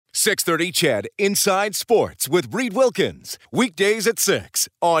630 CHED Inside Sports with Reid Wilkins. Weekdays at 6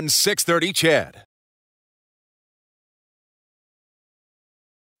 on 630 CHED.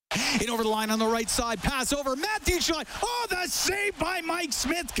 In over the line on the right side, pass over, Matthews shot. Oh, the save by Mike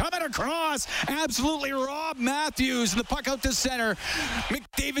Smith coming across. Absolutely Rob Matthews. And the puck out to center.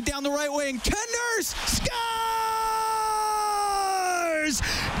 McDavid down the right wing. Nurse scores!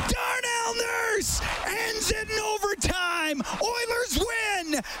 Darnell Nurse ends it in overtime. Oilers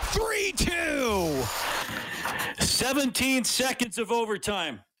win 3-2. 17 seconds of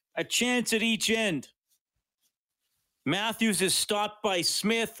overtime. A chance at each end. Matthews is stopped by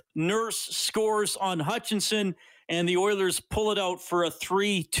Smith. Nurse scores on Hutchinson, and the Oilers pull it out for a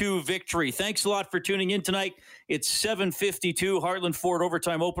 3-2 victory. Thanks a lot for tuning in tonight. It's 7:52, Heartland Ford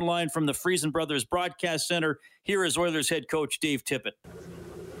Overtime Open Line from the Friesen Brothers Broadcast Center. Here is Oilers head coach Dave Tippett.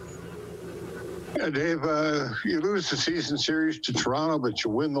 Yeah, Dave, you lose the season series to Toronto, but you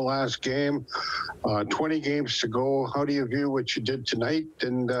win the last game. 20 games to go. How do you view what you did tonight,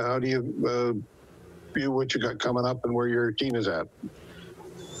 and how do you view what you got coming up and where your team is at?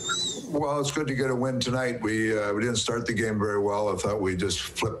 Well, it's good to get a win tonight. We didn't start the game very well. I thought we just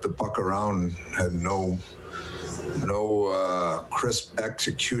flipped the puck around, had no crisp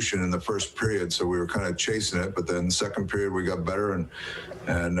execution in the first period, so we were kind of chasing it. But then second period we got better and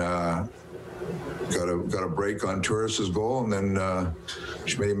got a break on Turris's goal, and then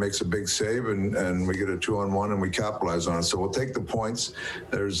Schmidt makes a big save, and we get a 2-on-1 and we capitalize on it. So we'll take the points.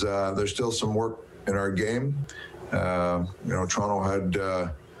 There's still some work in our game. Toronto had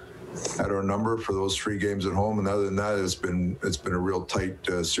our number for those 3 games at home, and other than that, it's been a real tight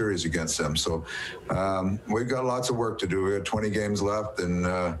series against them. So we've got lots of work to do. We got 20 games left, and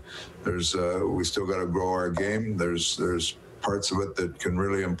we still got to grow our game. There's parts of it that can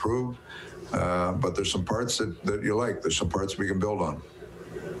really improve, but there's some parts that you like. There's some parts we can build on.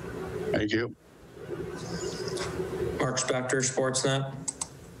 Thank you. Mark Spector, Sportsnet.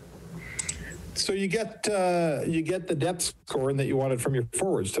 So you get the depth scoring that you wanted from your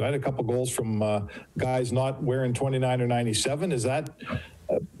forwards tonight. A couple goals from guys not wearing 29 or 97. Is that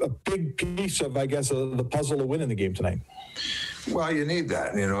a big piece of, I guess, the puzzle to win in the game tonight? Well, you need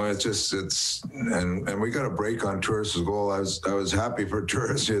that. And we got a break on Turris's goal. I was happy for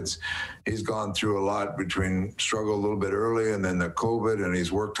Turris. He's gone through a lot between struggle a little bit early and then the COVID, and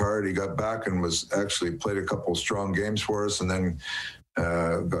he's worked hard. He got back and was actually played a couple strong games for us, and then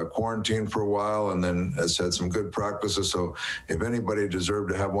got quarantined for a while, and then has had some good practices. So if anybody deserved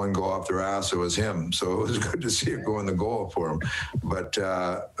to have one go off their ass, it was him. So it was good to see it go in the goal for him. But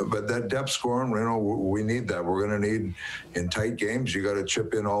that depth scoring, we need that. We're going to need, in tight games, you got to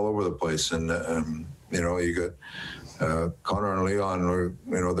chip in all over the place. And you got Connor and Leon.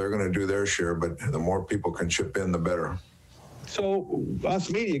 They're going to do their share, but the more people can chip in, the better. So us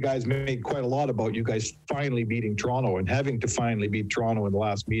media guys made quite a lot about you guys finally beating Toronto and having to finally beat Toronto in the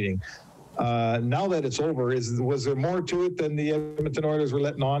last meeting. Now that it's over, was there more to it than the Edmonton Oilers were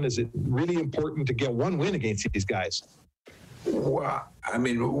letting on? Is it really important to get one win against these guys? Well, I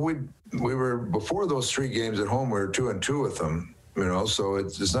mean, we were, before those 3 games at home, we were 2-2 with them. So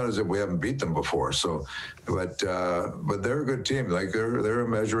it's not as if we haven't beat them before. So, but they're a good team. Like they're a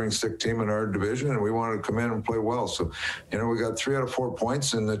measuring stick team in our division, and we want to come in and play well. So, we got 3 out of 4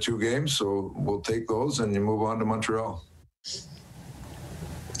 points in the 2 games. So we'll take those and you move on to Montreal.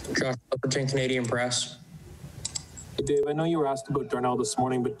 Josh Upperton, Canadian Press. Hey Dave, I know you were asked about Darnell this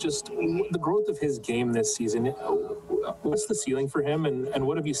morning, but just the growth of his game this season, what's the ceiling for him, and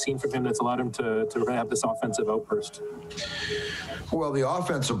what have you seen from him that's allowed him to really have this offensive outburst? Well, the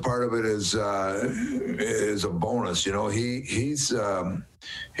offensive part of it is a bonus. He's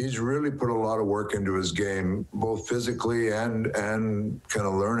really put a lot of work into his game, both physically and kind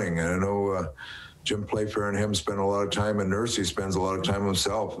of learning. And I know Jim Playfair and him spend a lot of time, and Nursey spends a lot of time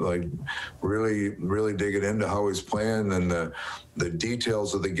himself, like really digging into how he's playing and the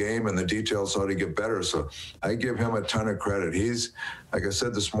details of the game and the details how to get better. So I give him a ton of credit. He's, like I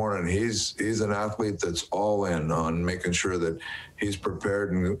said this morning, he's an athlete that's all in on making sure that he's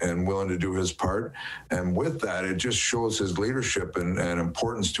prepared and willing to do his part. And with that, it just shows his leadership and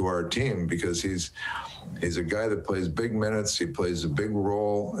importance to our team, because he's a guy that plays big minutes. He plays a big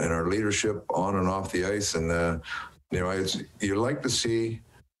role in our leadership on and off the ice. And, you like to see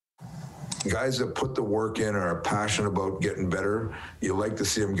guys that put the work in and are passionate about getting better. You like to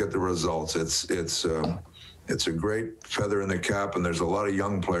see them get the results. It's a great feather in the cap, and there's a lot of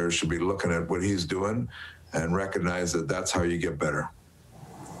young players should be looking at what he's doing and recognize that that's how you get better.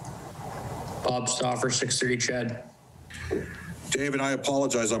 Bob Stauffer, 630 CHED. David, I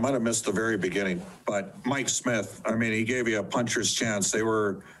apologize. I might have missed the very beginning, but Mike Smith, I mean, he gave you a puncher's chance. They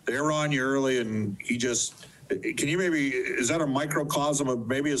were on you early, and he just. Can you is that a microcosm of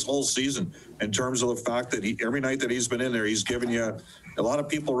maybe his whole season in terms of the fact that every night that he's been in there, he's given you, a lot of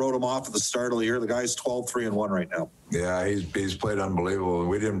people wrote him off at the start of the year. The guy's 12-3-1 right now. Yeah, he's played unbelievable.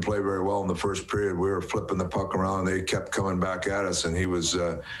 We didn't play very well in the first period. We were flipping the puck around. They kept coming back at us, and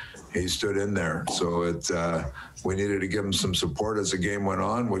he stood in there. So we needed to give him some support as the game went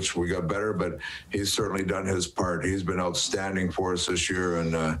on, which we got better, but he's certainly done his part. He's been outstanding for us this year,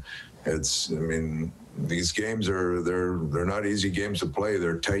 and these games they're not easy games to play.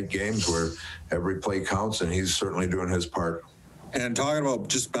 They're tight games where every play counts, and he's certainly doing his part. And talking about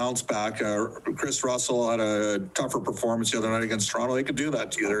just bounce back, Chris Russell had a tougher performance the other night against Toronto. They could do that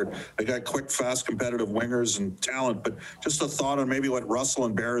to you. They got quick, fast, competitive wingers and talent, but just a thought on maybe what Russell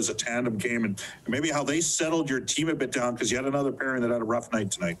and Bear as a tandem came and maybe how they settled your team a bit down, because you had another pairing that had a rough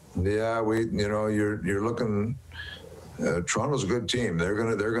night tonight. Yeah, you're looking. Toronto's a good team. They're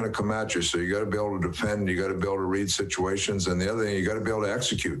gonna come at you. So you got to be able to defend. You got to be able to read situations, and the other thing, you got to be able to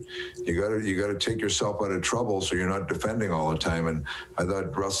execute. You got to take yourself out of trouble, so you're not defending all the time. And I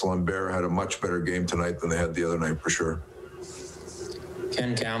thought Russell and Bear had a much better game tonight than they had the other night for sure.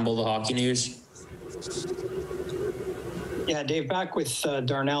 Ken Campbell, the Hockey News. Yeah, Dave, back with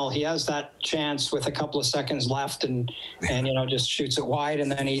Darnell, he has that chance with a couple of seconds left, and just shoots it wide,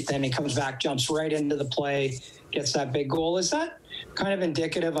 and then he comes back, jumps right into the play, gets that big goal. Is that kind of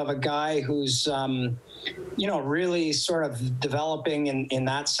indicative of a guy who's really sort of developing in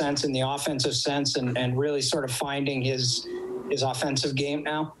that sense, in the offensive sense, and really sort of finding his offensive game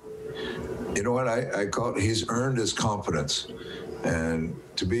now? You know what I call it? He's earned his confidence, and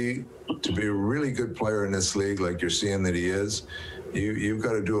to be a really good player in this league, like you're seeing that he is, you've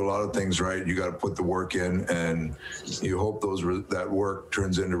got to do a lot of things right. You got to put the work in, and you hope that work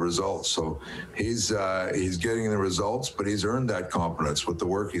turns into results. So he's getting the results, but he's earned that confidence with the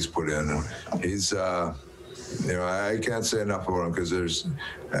work he's put in, and he's. I can't say enough about him, because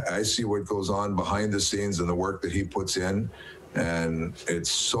I see what goes on behind the scenes and the work that he puts in, and it's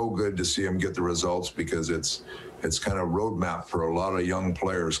so good to see him get the results, because it's kind of roadmap for a lot of young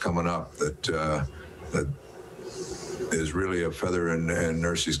players coming up that is really a feather in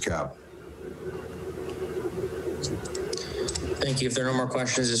Nursey's cap. Thank you. If there are no more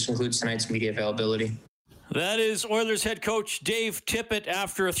questions, this concludes tonight's media availability. That is Oilers head coach Dave Tippett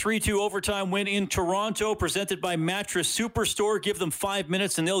after a 3-2 overtime win in Toronto, presented by Mattress Superstore. Give them 5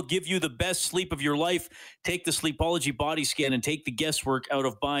 minutes and they'll give you the best sleep of your life. Take the Sleepology body scan and take the guesswork out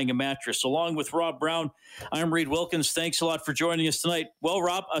of buying a mattress. Along with Rob Brown, I'm Reid Wilkins. Thanks a lot for joining us tonight. Well,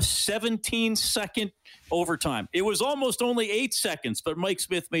 Rob, a 17-second overtime. It was almost only 8 seconds, but Mike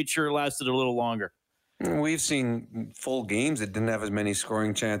Smith made sure it lasted a little longer. We've seen full games that didn't have as many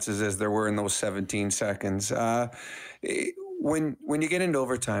scoring chances as there were in those 17 seconds. When you get into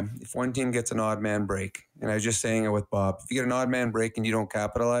overtime, if one team gets an odd man break, and I was just saying it with Bob, if you get an odd man break and you don't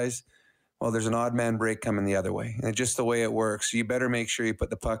capitalize, well, there's an odd man break coming the other way. And it's just the way it works. So you better make sure you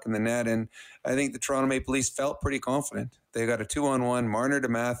put the puck in the net. And I think the Toronto Maple Leafs felt pretty confident. They got a 2-on-1, Marner to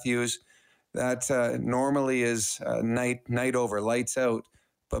Matthews. That normally is night over, lights out.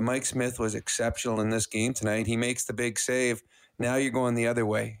 But Mike Smith was exceptional in this game tonight. He makes the big save. Now you're going the other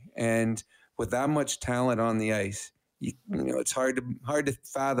way. And with that much talent on the ice, it's hard to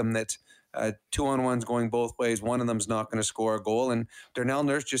fathom that 2-on-1's going both ways. One of them's not going to score a goal. And Darnell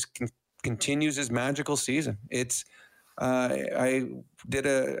Nurse just continues his magical season. It's I did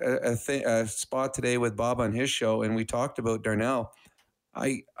a spot today with Bob on his show, and we talked about Darnell.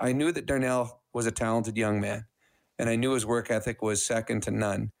 I knew that Darnell was a talented young man, and I knew his work ethic was second to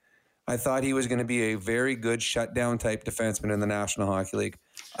none. I thought he was going to be a very good shutdown type defenseman in the National Hockey League.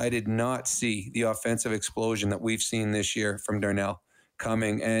 I did not see the offensive explosion that we've seen this year from Darnell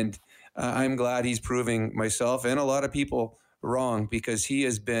coming, and I'm glad he's proving myself and a lot of people wrong, because he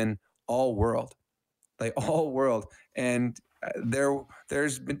has been all world. And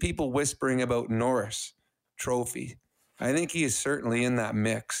there's been people whispering about Norris Trophy. I think he is certainly in that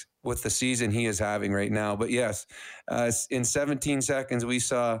mix with the season he is having right now. But yes, in 17 seconds, we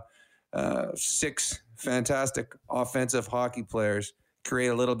saw 6 fantastic offensive hockey players create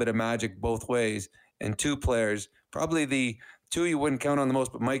a little bit of magic both ways, and 2 players, probably the 2 you wouldn't count on the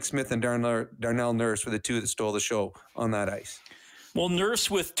most, but Mike Smith and Darnell Nurse were the 2 that stole the show on that ice. Well,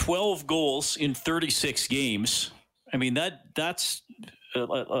 Nurse with 12 goals in 36 games. I mean, that's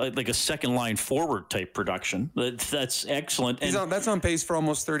like a second line forward type production. That's excellent. That's on pace for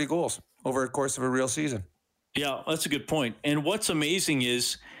almost 30 goals over the course of a real season. Yeah, that's a good point. And what's amazing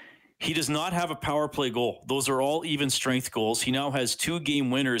is He does not have a power play goal. Those are all even strength goals. He now has 2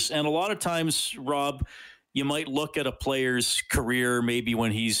 game winners. And a lot of times, Rob, you might look at a player's career maybe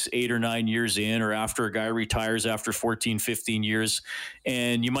when he's 8 or 9 years in, or after a guy retires after 14, 15 years,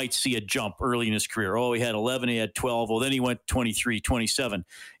 and you might see a jump early in his career. Oh, he had 11, he had 12. Well, then he went 23, 27.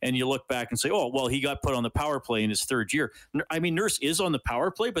 And you look back and say, oh, well, he got put on the power play in his 3rd year. I mean, Nurse is on the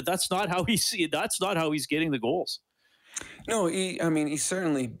power play, but that's not how he's getting the goals. No, he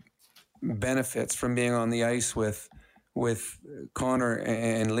certainly benefits from being on the ice with Connor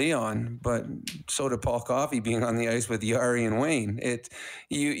and Leon, but so did Paul Coffey being on the ice with Yari and Wayne.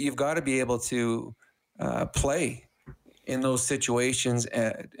 You've got to be able to play in those situations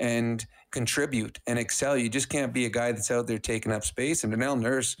and contribute and excel. You just can't be a guy that's out there taking up space. And Darnell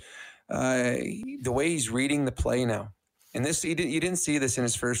Nurse, the way he's reading the play now, and this you didn't see this in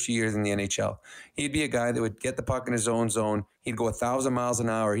his first few years in the NHL. He'd be a guy that would get the puck in his own zone. He'd go 1,000 miles an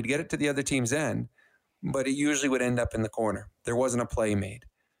hour. He'd get it to the other team's end, but it usually would end up in the corner. There wasn't a play made,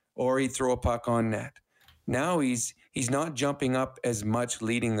 or he'd throw a puck on net. Now he's not jumping up as much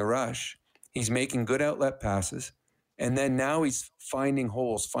leading the rush. He's making good outlet passes, and then now he's finding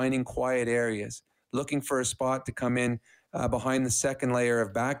holes, finding quiet areas, looking for a spot to come in behind the second layer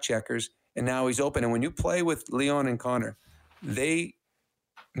of back checkers, and now he's open. And when you play with Leon and Connor, they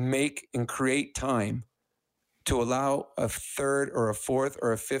make and create time to allow a 3rd or a 4th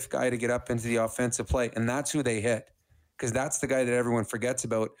or a 5th guy to get up into the offensive play. And that's who they hit, because that's the guy that everyone forgets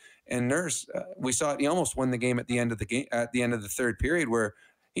about. And Nurse, we saw it. He almost won the game at the end of the game, at the end of the 3rd period, where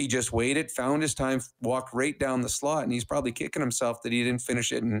he just waited, found his time, walked right down the slot. And he's probably kicking himself that he didn't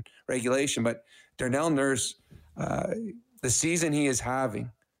finish it in regulation. But Darnell Nurse, the season he is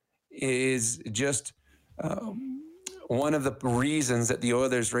having is just one of the reasons that the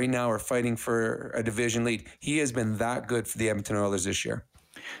Oilers right now are fighting for a division lead. He has been that good for the Edmonton Oilers this year.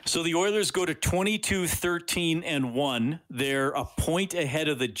 So the Oilers go to 22-13-1. They're a point ahead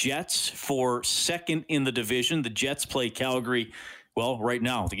of the Jets for 2nd in the division. The Jets play Calgary, well, right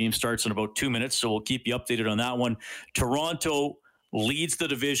now. The game starts in about 2 minutes, so we'll keep you updated on that one. Toronto leads the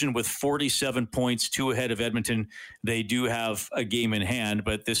division with 47 points, 2 ahead of Edmonton. They do have a game in hand,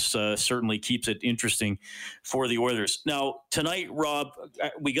 but this certainly keeps it interesting for the Oilers. Now, tonight, Rob,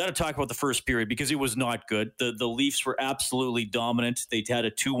 we got to talk about the first period because it was not good. The Leafs were absolutely dominant. They had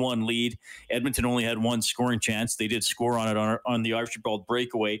a 2-1 lead. Edmonton only had 1 scoring chance. They did score on it on the Archibald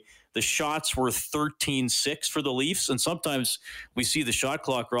breakaway. The shots were 13-6 for the Leafs, and sometimes we see the shot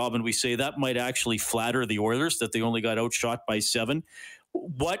clock, Rob, and we say that might actually flatter the Oilers, that they only got outshot by 7.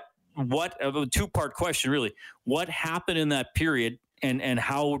 What a two-part question, really. What happened in that period, and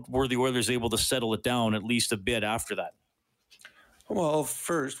how were the Oilers able to settle it down at least a bit after that? Well,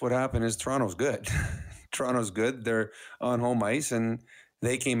 first, what happened is Toronto's good. Toronto's good. They're on home ice, and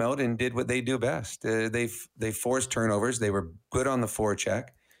they came out and did what they do best. They forced turnovers. They were good on the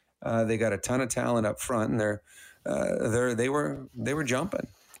forecheck. They got a ton of talent up front, and they were jumping.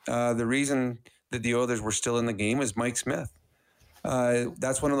 The reason that the Oilers were still in the game is Mike Smith.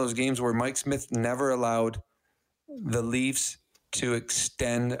 That's one of those games where Mike Smith never allowed the Leafs to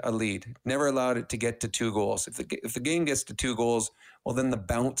extend a lead, never allowed it to get to 2 goals. If the game gets to 2 goals, well, then the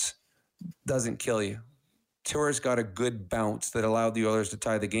bounce doesn't kill you. Torres got a good bounce that allowed the Oilers to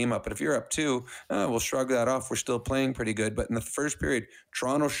tie the game up. But if you're up 2, we'll shrug that off. We're still playing pretty good. But in the first period,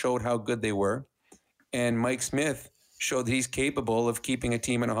 Toronto showed how good they were. And Mike Smith showed that he's capable of keeping a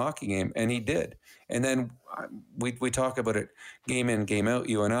team in a hockey game. And he did. And then we talk about it game in, game out,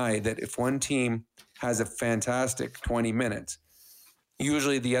 you and I, that if one team has a fantastic 20 minutes,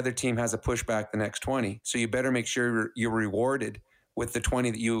 usually the other team has a pushback the next 20. So you better make sure you're rewarded with the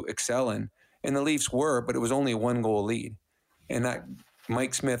 20 that you excel in. And the Leafs were, but it was only a 1-goal lead. And that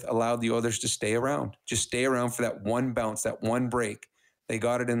Mike Smith allowed the Oilers to stay around, just stay around for that one bounce, that one break. They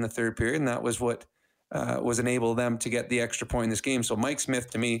got it in the 3rd period, and that was what was enabled them to get the extra point in this game. So Mike Smith,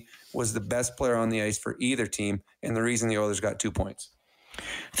 to me, was the best player on the ice for either team, and the reason the Oilers got 2 points.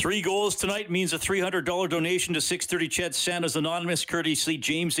 3 goals tonight means a $300 donation to 630 Ched Santa's Anonymous, courtesy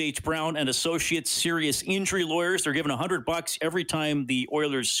James H. Brown and Associates Serious Injury Lawyers. They're giving $100 every time the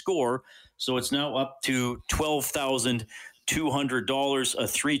Oilers score. So it's now up to $12,200, a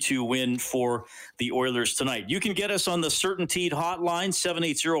 3-2 win for the Oilers tonight. You can get us on the Certainteed hotline,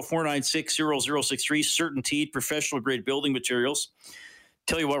 780-496-0063. Certainteed, professional grade building materials.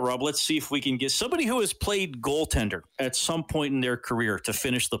 Tell you what, Rob, let's see if we can get somebody who has played goaltender at some point in their career to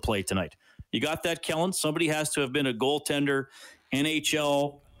finish the play tonight. You got that, Kellen? Somebody has to have been a goaltender,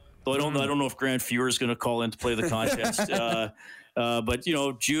 NHL. Though I don't know if Grant Fuhrer is going to call in to play the contest. But,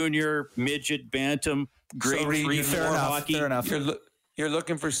 junior, midget, bantam, grade 3, fair enough, hockey. Fair enough. You're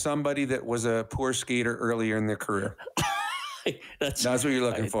looking for somebody that was a poor skater earlier in their career. That's what you're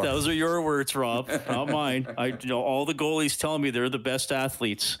looking for. Those are your words, Rob, not mine. All the goalies tell me they're the best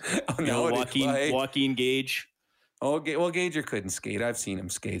athletes. Joaquin Gage. Oh, well, Gager couldn't skate. I've seen him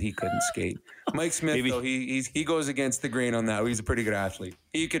skate. He couldn't skate. Mike Smith, though, he goes against the grain on that. He's a pretty good athlete.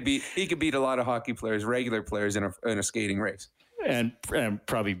 He could beat a lot of hockey players, regular players in a skating race, and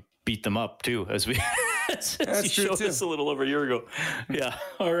probably beat them up too, as we. He showed us a little over a year ago. Yeah.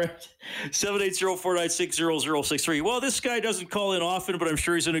 All right. 780-496-0063. Well, this guy doesn't call in often, but I'm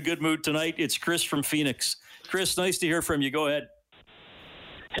sure he's in a good mood tonight. It's Chris from Phoenix. Chris, nice to hear from you. Go ahead.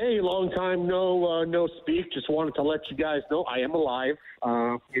 Hey, long time no speak. Just wanted to let you guys know I am alive.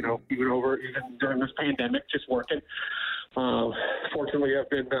 Even during this pandemic, just working. Fortunately, I've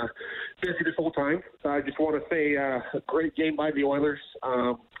been busy this whole time. I just want to say a great game by the Oilers.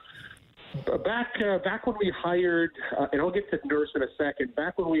 Back when we hired, and I'll get to Nurse in a second.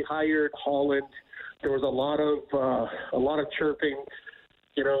 Back when we hired Holland, there was a lot of chirping,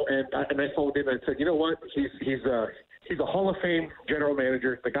 and I phoned in and said, you know what, he's a Hall of Fame general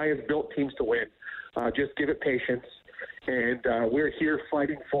manager. The guy has built teams to win. Just give it patience, and we're here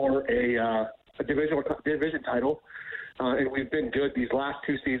fighting for a division title, and we've been good these last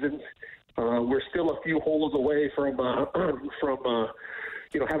two seasons. We're still a few holes away from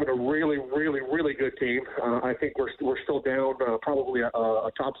having a really, really, really good team. I think we're still down probably a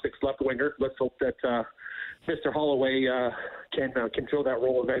top six left winger. Let's hope that Mr. Holloway can fill that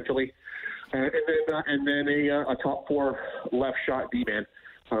role eventually, and then a top four left shot D-man.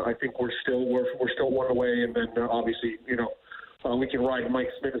 I think we're still one away, and then obviously we can ride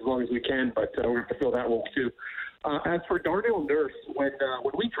Mike Smith as long as we can, but we have to fill that role too. As for Darnell Nurse, when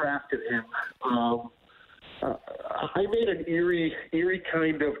we drafted him. I made an eerie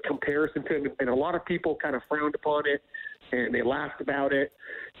kind of comparison to him, and a lot of people kind of frowned upon it, and they laughed about it.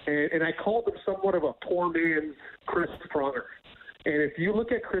 And I called him somewhat of a poor man's Chris Pronger. And if you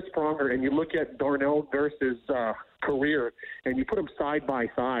look at Chris Pronger and you look at Darnell Nurse's career, and you put them side by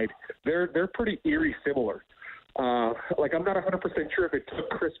side, they're pretty eerie similar. I'm not 100% sure if it took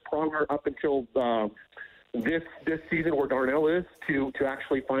Chris Pronger up until this season where Darnell is to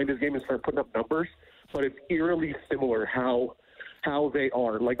actually find his game and start putting up numbers. But it's eerily similar how they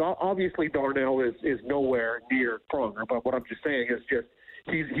are. Obviously Darnell is nowhere near Pronger, but what I'm just saying is just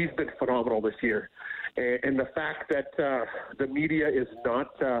he's been phenomenal this year, and the fact that the media is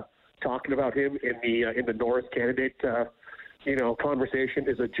not talking about him in the Norris candidate conversation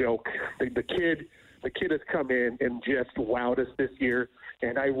is a joke. The kid has come in and just wowed us this year,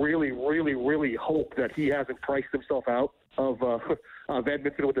 and I really, really, really hope that he hasn't priced himself out of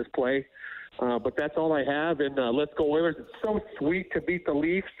Edmonton with his play. But that's all I have, and let's go Oilers. It's so sweet to beat the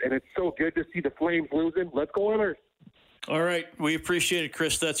Leafs, and it's so good to see the Flames losing. Let's go Oilers. All right. We appreciate it,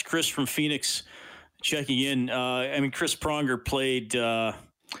 Chris. That's Chris from Phoenix checking in. Chris Pronger played,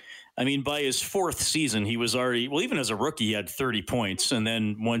 by his fourth season, he was already, even as a rookie, he had 30 points. And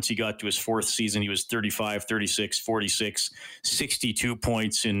then once he got to his fourth season, he was 35, 36, 46, 62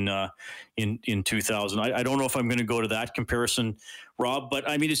 points in 2000. I don't know if I'm going to go to that comparison, Rob, but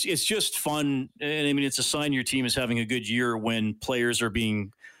it's just fun. And it's a sign your team is having a good year when players are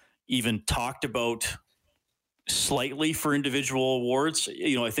being even talked about slightly for individual awards.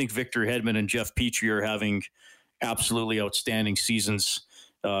 I think Victor Hedman and Jeff Petrie are having absolutely outstanding seasons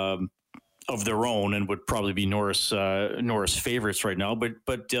of their own, and would probably be Norris favorites right now.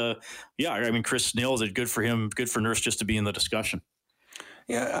 But Chris nails it. Good for him. Good for Nurse just to be in the discussion.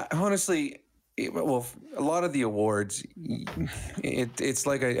 Yeah, honestly, a lot of the awards, it's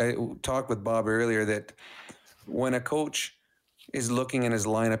like I talked with Bob earlier, that when a coach is looking in his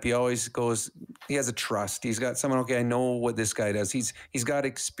lineup, he always goes, he has a trust. He's got someone, okay, I know what this guy does. He's got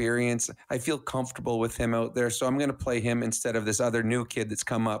experience. I feel comfortable with him out there, so I'm going to play him instead of this other new kid that's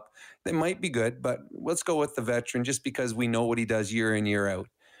come up. That might be good, but let's go with the veteran just because we know what he does year in, year out.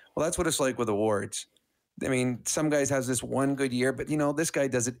 Well, that's what it's like with awards. Some guys has this one good year, but this guy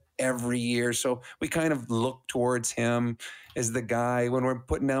does it every year. So we kind of look towards him as the guy when we're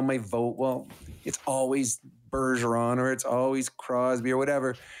putting down my vote. Well, it's always Bergeron or it's always Crosby or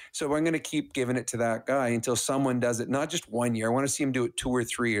whatever. So I'm going to keep giving it to that guy until someone does it, not just 1 year. I want to see him do it 2 or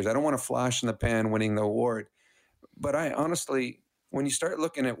 3 years. I don't want to flash in the pan winning the award. But I honestly, when you start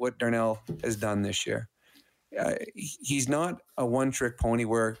looking at what Darnell has done this year, he's not a one-trick pony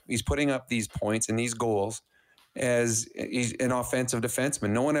where he's putting up these points and these goals as he's an offensive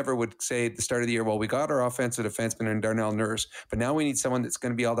defenseman. No one ever would say at the start of the year, well, we got our offensive defenseman in Darnell Nurse, but now we need someone that's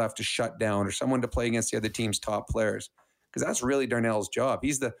going to be able to have to shut down or someone to play against the other team's top players. Because that's really Darnell's job.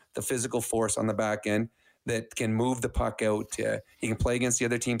 He's the physical force on the back end. that can move the puck out. He can play against the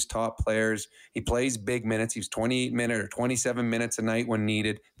other team's top players. He plays big minutes. He's 28 minutes or 27 minutes a night when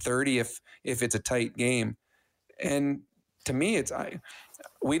needed, 30 if it's a tight game. And to me,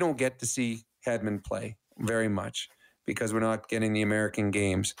 we don't get to see Hedman play very much because we're not getting the American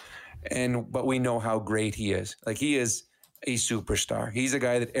games. But we know how great he is. Like, he is a superstar. He's a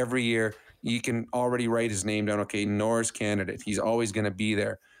guy that every year you can already write his name down. Okay, Norris candidate. He's always going to be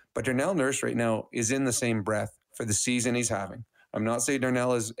there. But Darnell Nurse right now is in the same breath for the season he's having. I'm not saying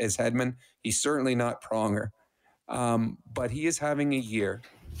Darnell is Hedman. He's certainly not Pronger. But he is having a year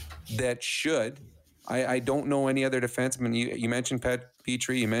that should. I don't know any other defenseman. You mentioned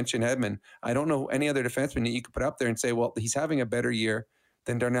Petrie, you mentioned Hedman. I don't know any other defenseman that you could put up there and say, well, he's having a better year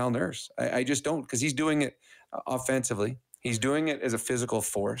than Darnell Nurse. I just don't, because he's doing it offensively. He's doing it as a physical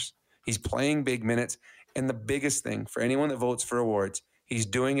force. He's playing big minutes. And the biggest thing for anyone that votes for awards, he's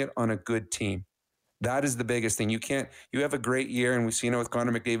doing it on a good team. That is the biggest thing. You have a great year, and we've seen it with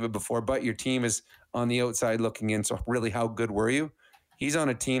Connor McDavid before, but your team is on the outside looking in. So really, how good were you? He's on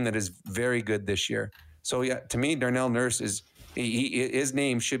a team that is very good this year. So yeah, to me, Darnell Nurse his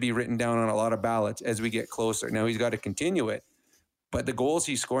name should be written down on a lot of ballots as we get closer. Now he's got to continue it, but the goals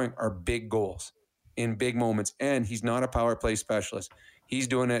he's scoring are big goals in big moments, and he's not a power play specialist. He's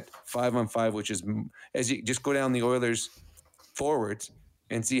doing it 5-on-5, which is, as you just go down the Oilers forwards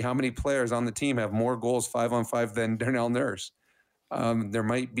and see how many players on the team have more goals 5-on-5 than Darnell Nurse. There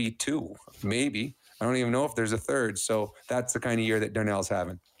might be two, maybe. I don't even know if there's a third. So that's the kind of year that Darnell's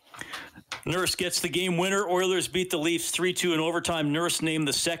having. Nurse gets the game winner. Oilers beat the Leafs 3-2 in overtime. Nurse named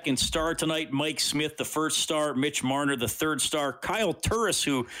the second star tonight. Mike Smith, the first star. Mitch Marner, the third star. Kyle Turris,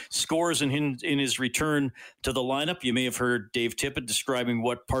 who scores in his return to the lineup. You may have heard Dave Tippett describing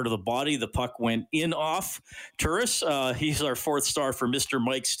what part of the body the puck went in off. Turris, he's our fourth star for Mr.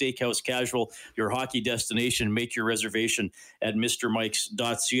 Mike's Steakhouse Casual, your hockey destination. Make your reservation at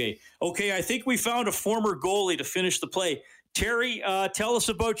mrmikes.ca. Okay, I think we found a former goalie to finish the play. Terry, tell us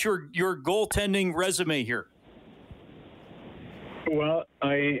about your goaltending resume here. Well,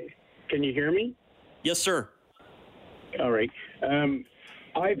 can you hear me? Yes, sir. All right.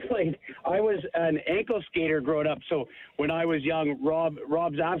 I was an ankle skater growing up, so when I was young,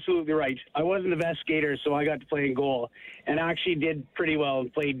 Rob's absolutely right. I wasn't the best skater, so I got to play in goal, and actually did pretty well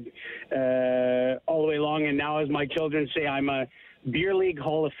and played all the way along, and now, as my children say, I'm a beer league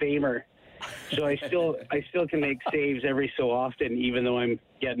Hall of Famer. So I still can make saves every so often, even though I'm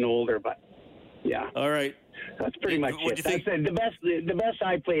getting older. But yeah, all right, that's pretty much it. The best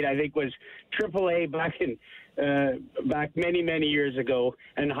I played, I think, was AAA back many years ago,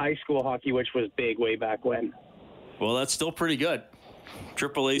 and high school hockey, which was big way back when. Well, that's still pretty good.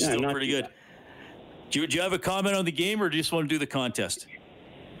 AAA is still pretty good. Do you have a comment on the game, or do you just want to do the contest?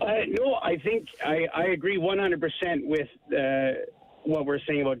 No, I think I agree 100% with what we're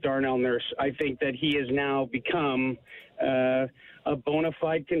saying about Darnell Nurse. I think that he has now become a bona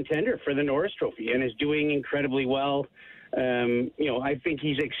fide contender for the Norris Trophy and is doing incredibly well. I think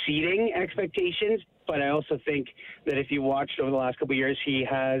he's exceeding expectations, but I also think that if you watched over the last couple of years, he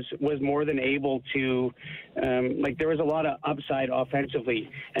was more than able to, there was a lot of upside offensively,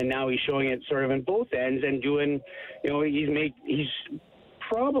 and now he's showing it sort of in both ends and doing, he's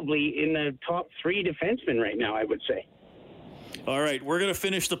probably in the top 3 defensemen right now, I would say. All right, we're going to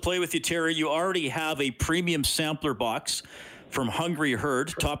finish the play with you, Terry. You already have a premium sampler box from Hungry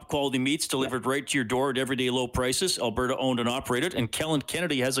Herd. Top quality meats delivered right to your door at everyday low prices. Alberta owned and operated. And Kellen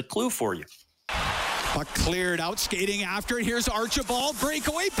Kennedy has a clue for you. Puck cleared out, skating after it. Here's Archibald.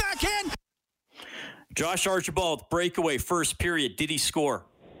 Breakaway, backhand. Josh Archibald, breakaway, first period. Did he score?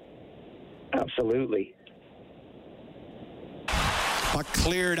 Absolutely. Puck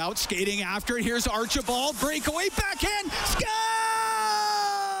cleared out, skating after it. Here's Archibald. Breakaway, backhand. Scores!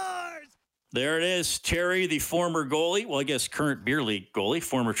 There it is. Terry, the former goalie, well, I guess current beer league goalie,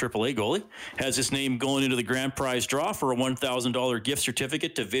 former AAA goalie, has his name going into the grand prize draw for a $1,000 gift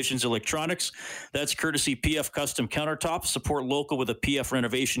certificate to Visions Electronics. That's courtesy PF Custom Countertops. Support local with a PF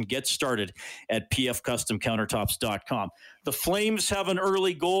renovation. Get started at pfcustomcountertops.com. The Flames have an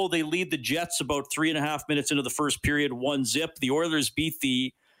early goal. They lead the Jets about 3.5 minutes into the first period, 1-0. The Oilers beat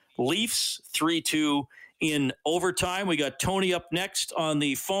the Leafs 3-2 in overtime. We got Tony up next on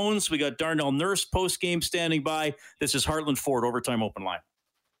the phones. We got Darnell Nurse post-game standing by. This is Heartland Ford Overtime Open Line.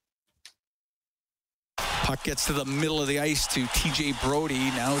 Puck gets to the middle of the ice to TJ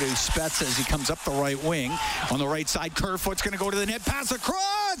Brody. Now to Spets as he comes up the right wing. On the right side, Kerfoot's going to go to the net. Pass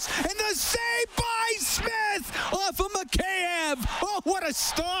across. And the save by Smith off of McCabe. Oh, what a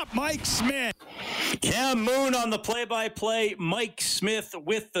stop, Mike Smith. Cam Moon on the play-by-play. Mike Smith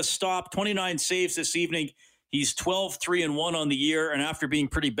with the stop. 29 saves this evening. He's 12-3-1 on the year, and after being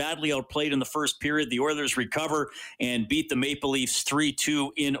pretty badly outplayed in the first period, the Oilers recover and beat the Maple Leafs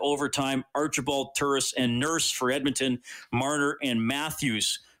 3-2 in overtime. Archibald, Turris, and Nurse for Edmonton. Marner and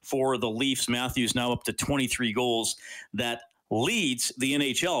Matthews for the Leafs. Matthews now up to 23 goals. That leads the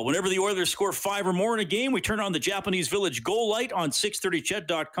NHL. Whenever the Oilers score 5 or more in a game, we turn on the Japanese Village Goal Light on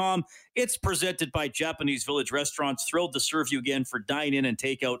 630ched.com. It's presented by Japanese Village Restaurants. Thrilled to serve you again for dine-in and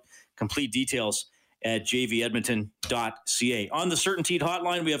takeout. Complete details at jvedmonton.ca. On the Certainteed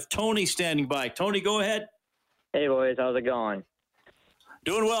hotline, we have Tony standing by. Tony, go ahead. Hey boys, how's it going?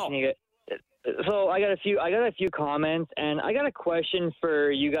 Doing well. So I got a few comments, and I got a question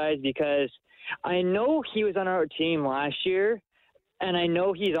for you guys because I know he was on our team last year, and I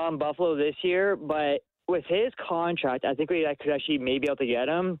know he's on Buffalo this year, but with his contract, I think I could actually maybe be able to get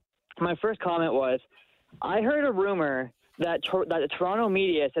him. My first comment was, I heard a rumor that the Toronto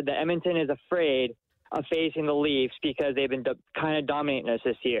media said that Edmonton is afraid of facing the Leafs because they've been kind of dominating us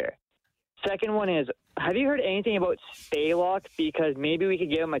this year. Second one is, have you heard anything about Spaylock? Because maybe we could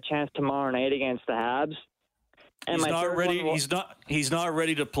give him a chance tomorrow night against the Habs. And he's not ready. He's not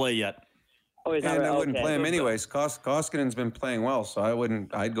ready to play yet. Oh, he's not and I wouldn't okay. play him anyways. Koskinen's been playing well, so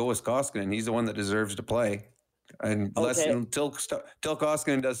I'd go with Koskinen. He's the one that deserves to play. Until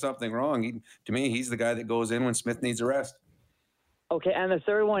Koskinen does something wrong, to me, he's the guy that goes in when Smith needs a rest. Okay, and the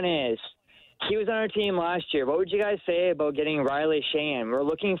third one is, he was on our team last year. What would you guys say about getting Riley Sheahan? We're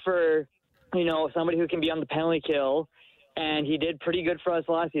looking for, somebody who can be on the penalty kill, and he did pretty good for us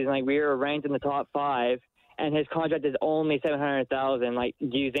last season. Like, we were ranked in the top 5, and his contract is only $700,000. Like,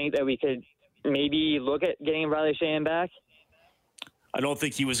 do you think that we could maybe look at getting Riley Sheahan back? I don't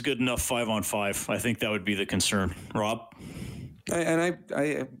think he was good enough 5-on-5. I think that would be the concern. Rob? I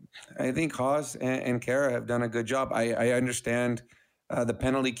think Haas and Kara have done a good job. I understand the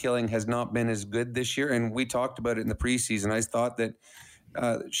penalty killing has not been as good this year, and we talked about it in the preseason. I thought that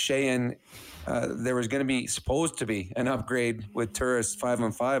Sheahan, there was going to be supposed to be an upgrade with Turris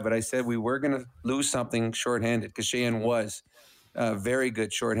 5-on-5, but I said we were going to lose something shorthanded because Sheahan was very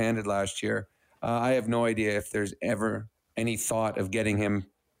good shorthanded last year. I have no idea if there's ever any thought of getting him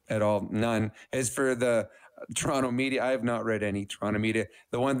at all. None. As for the Toronto media, I have not read any Toronto media.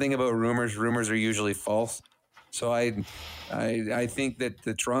 The one thing about rumors are usually false. So I think that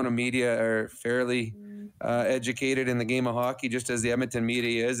the Toronto media are fairly educated in the game of hockey, just as the Edmonton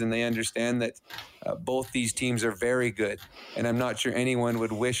media is, and they understand that both these teams are very good. And I'm not sure anyone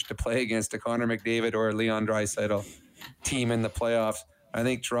would wish to play against a Connor McDavid or a Leon Draisaitl team in the playoffs. I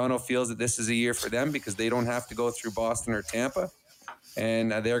think Toronto feels that this is a year for them because they don't have to go through Boston or Tampa,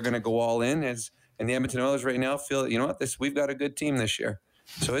 and they're going to go all in. And the Edmonton Oilers right now feel, we've got a good team this year.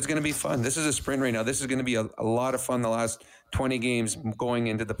 So it's going to be fun. This is a sprint right now. This is going to be a lot of fun the last 20 games going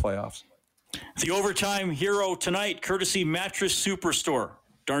into the playoffs. The overtime hero tonight, courtesy Mattress Superstore,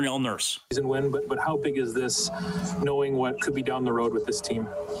 Darnell Nurse. Season win, but how big is this, knowing what could be down the road with this team?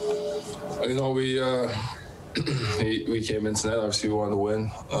 We came in tonight. Obviously, we wanted to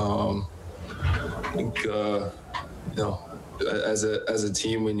win. I think as a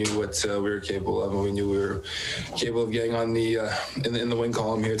team, we knew what we were capable of, and we knew we were capable of getting on the in the win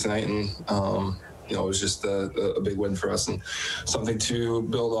column here tonight. And it was just a big win for us and something to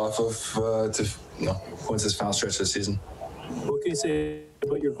build off of to once this final stretch this season. What can you say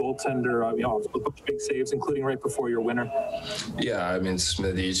about your goaltender? A bunch of big saves, including right before your winner. Yeah,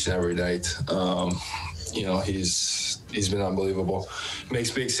 Smith each and every night. He's been unbelievable.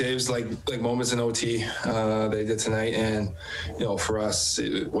 Makes big saves like moments in OT they did tonight, and for us,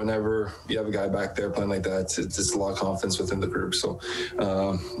 whenever you have a guy back there playing like that, it's a lot of confidence within the group. So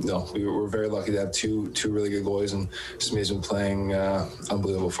we're very lucky to have two really good goalies, and Smith's been playing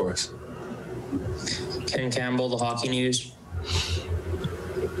unbelievable for us. Ken Campbell, The Hockey News.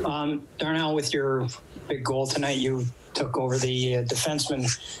 Darnell, with your big goal tonight, you took over the defenseman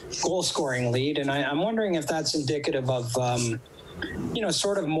goal-scoring lead, and I'm wondering if that's indicative of,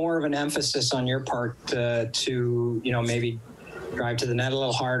 sort of more of an emphasis on your part to, maybe drive to the net a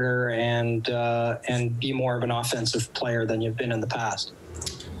little harder and be more of an offensive player than you've been in the past.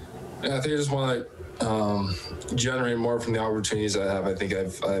 Yeah, I think I just want to generate more from the opportunities I have. I think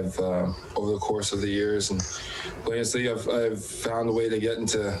I've over the course of the years and honestly, I've found a way to get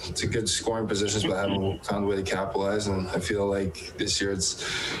into good scoring positions, but I haven't found a way to capitalize. And I feel like this year it's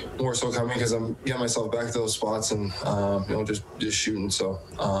more so coming because I'm getting myself back to those spots and just shooting. So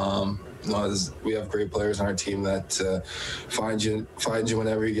we have great players on our team that find you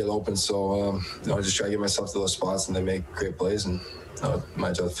whenever you get open. So I just try to get myself to those spots and they make great plays and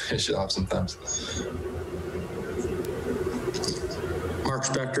might just finish it off sometimes. Mark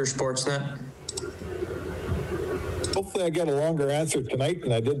Spector, Sportsnet. Hopefully I get a longer answer tonight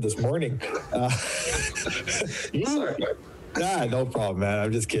than I did this morning. Sorry. No problem, man.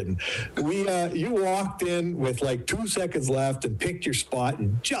 I'm just kidding. You walked in with like 2 seconds left and picked your spot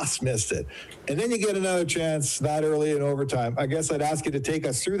and just missed it. And then you get another chance that early in overtime. I guess I'd ask you to take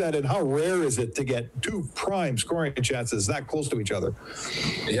us through that. And how rare is it to get two prime scoring chances that close to each other?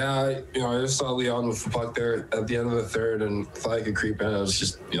 Yeah, I just saw Leon with the puck there at the end of the third and thought I could creep in. I was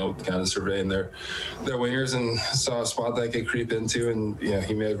just, kind of surveying their wingers and saw a spot that I could creep into. And,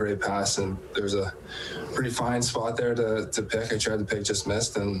 he made a great pass. And there was a pretty fine spot there to pick. I tried to pick, just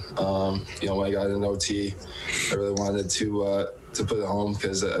missed. And, when I got an OT, I really wanted to put it home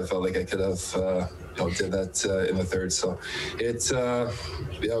because I felt like I could have, did that in the third. So it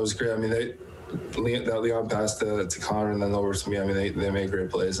was great. I mean, that Leon pass to Connor and then over to me. I mean, they made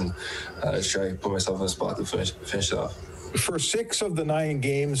great plays, and I just tried to put myself in a spot to finish it off. For 6 of the 9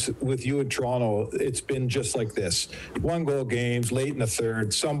 games with you in Toronto, it's been just like this. 1-goal games, late in the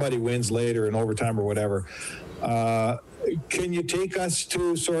third, somebody wins later in overtime or whatever. Can you take us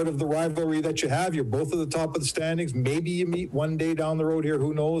to sort of the rivalry that you have? You're both at the top of the standings. Maybe you meet one day down the road here.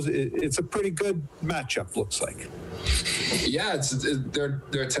 Who knows? It's a pretty good matchup, looks like. Yeah,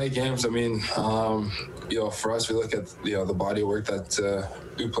 they're tight games. I mean, for us, we look at the body of work that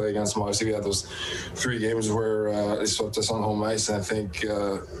we play against them. Obviously, we had those 3 games where they swept us on home ice, and I think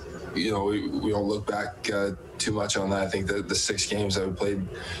we don't look back too much on that. I think the 6 games that we played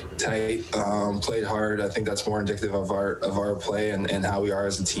tight, played hard. I think that's more indicative of our play and how we are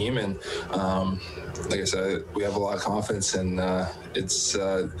as a team. And like I said, we have a lot of confidence, and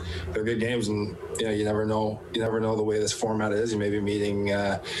they're good games. And you never know the way this format is. You may be meeting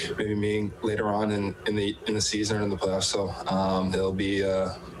later on in the season or in the playoffs. So it'll be.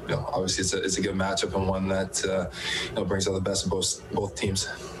 Obviously, it's a good matchup and one that brings out the best of both teams.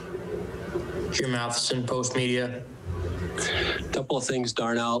 Jim Matheson, Post Media. Couple of things,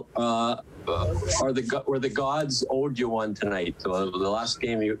 Darnell. Were the gods owed you one tonight? So the last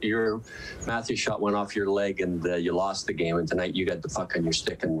game, your Matthew shot went off your leg and you lost the game, and tonight you got the puck on your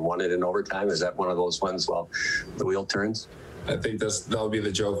stick and won it in overtime. Is that one of those ones? Well, the wheel turns. I think that'll be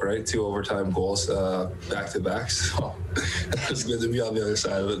the joke, right? 2 overtime goals back to back. So it's good to be on the other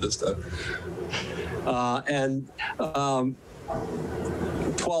side of it this time.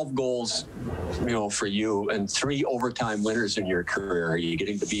 12 goals, for you, and 3 overtime winners in your career. Are you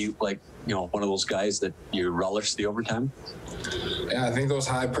getting to be like, one of those guys that you relish the overtime? Yeah, I think those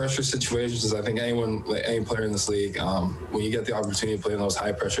high pressure situations, I think any player in this league, when you get the opportunity to play in those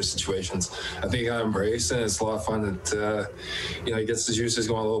high pressure situations, I think you gotta embrace it. It's a lot of fun that, it gets the juices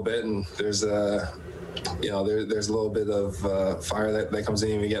going a little bit, and there's there's a little bit of fire that comes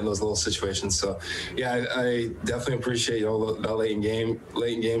in when you get in those little situations. So, yeah, I definitely appreciate that late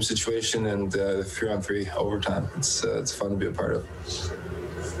in game situation and 3-on-3 overtime. It's fun to be a part of.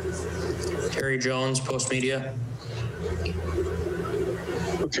 Terry Jones, Post Media.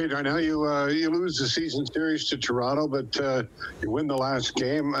 Okay, Darnell, you lose the season series to Toronto, but you win the last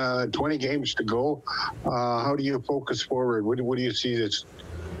game. 20 games to go. How do you focus forward? What do you see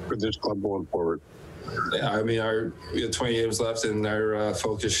for this club going forward? Yeah, I mean, we have 20 games left, and our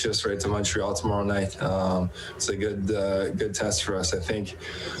focus shifts right to Montreal tomorrow night. It's a good test for us. I think,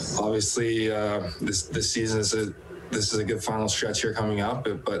 obviously, this season is a good final stretch here coming up,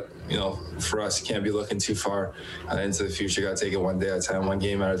 but for us, you can't be looking too far into the future. You got to take it one day at a time, one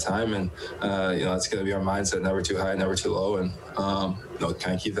game at a time, and that's going to be our mindset: never too high, never too low, and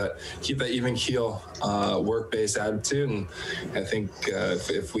kind of keep that even keel, work-based attitude. And I think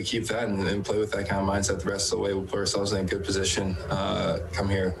if we keep that and play with that kind of mindset the rest of the way, we'll put ourselves in a good position come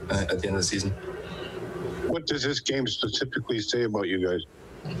here at the end of the season. What does this game specifically say about you guys?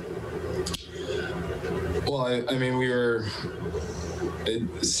 Well, I mean, we were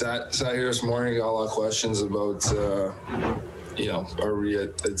sat here this morning, got a lot of questions about, are we a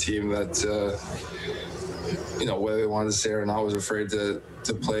team that, whether they wanted to stay or not, was afraid to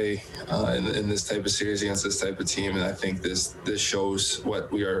play in this type of series against this type of team. And I think this shows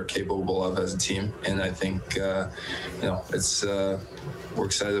what we are capable of as a team. And I think, we're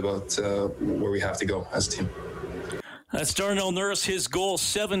excited about where we have to go as a team. That's Darnell Nurse. His goal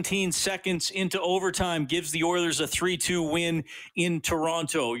 17 seconds into overtime gives the Oilers a 3-2 win in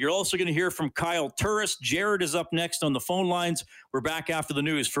Toronto. You're also going to hear from Kyle Turris. Jared is up next on the phone lines. We're back after the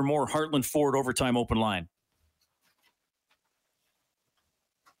news for more Heartland Ford Overtime Open Line.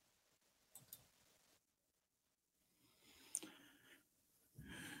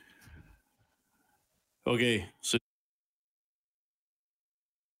 Okay, so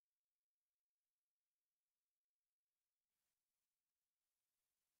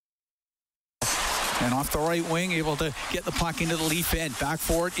And off the right wing, able to get the puck into the Leaf end. Back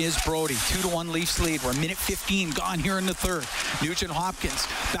for it is Brody. 2-1 Leafs lead. We're a minute 15 gone here in the third. Nugent Hopkins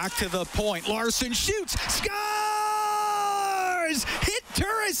back to the point. Larson shoots. Scores! Hit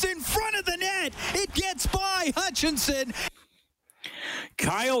Turris in front of the net. It gets by Hutchinson.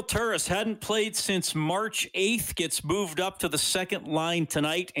 Kyle Turris hadn't played since March 8th, gets moved up to the second line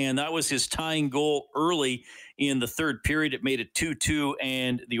tonight, and that was his tying goal early in the third period. It made it 2-2,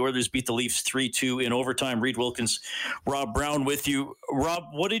 and the Oilers beat the Leafs 3-2 in overtime. Reid Wilkins, Rob Brown with you. Rob,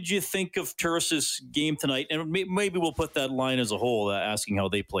 what did you think of Turris's game tonight? And maybe we'll put that line as a whole, asking how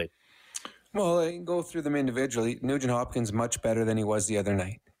they played. Well, I can go through them individually. Nugent Hopkins much better than he was the other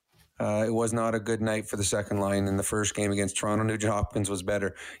night. It was not a good night for the second line in the first game against Toronto. Nugent Hopkins was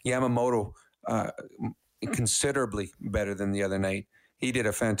better. Yamamoto, considerably better than the other night. He did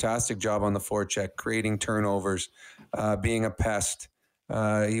a fantastic job on the forecheck, creating turnovers, being a pest.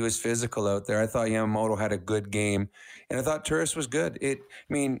 He was physical out there. I thought Yamamoto had a good game, and I thought Turris was good.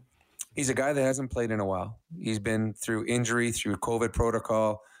 He's a guy that hasn't played in a while. He's been through injury, through COVID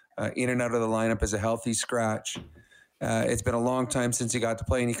protocol, in and out of the lineup as a healthy scratch. It's been a long time since he got to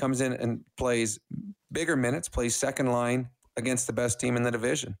play, and he comes in and plays bigger minutes, plays second line against the best team in the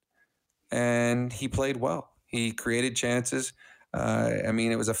division. And he played well. He created chances.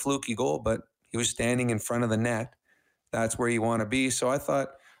 It was a fluky goal, but he was standing in front of the net. That's where you want to be. So I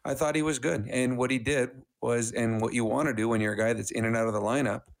thought he was good. And what he did was, and what you want to do when you're a guy that's in and out of the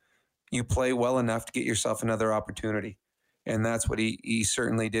lineup, you play well enough to get yourself another opportunity. And that's what he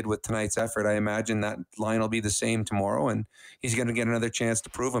certainly did with tonight's effort. I imagine that line will be the same tomorrow, and he's going to get another chance to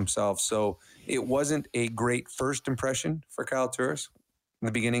prove himself. So it wasn't a great first impression for Kyle Turris in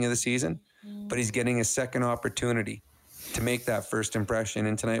the beginning of the season, but he's getting a second opportunity to make that first impression,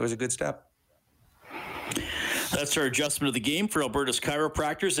 and tonight was a good step. That's our adjustment of the game for Alberta's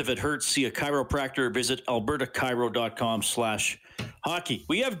chiropractors. If it hurts, see a chiropractor. Visit albertachiro.com/hockey.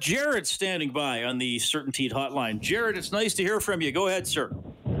 We have Jared standing by on the Certainteed hotline. Jared, it's nice to hear from you. Go ahead, sir.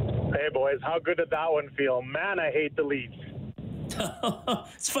 Hey, boys. How good did that one feel? Man, I hate the Leafs.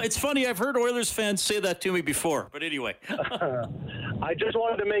 It's funny. I've heard Oilers fans say that to me before. But anyway. I just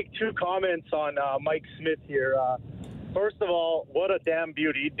wanted to make two comments on Mike Smith here. First of all, what a damn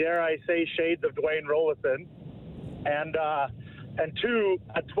beauty. Dare I say shades of Dwayne Rollison. And two,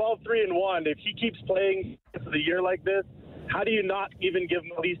 at 12-3-1, if he keeps playing the year like this, how do you not even give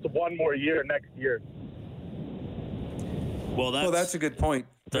him at least one more year next year? Well, that's a good point.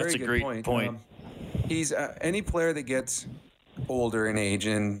 That's a great point. He's any player that gets older in age,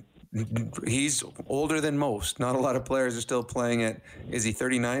 and he's older than most. Not a lot of players are still playing at. Is he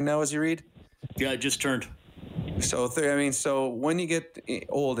 39 now? Is he, Reid? Yeah, just turned. So when you get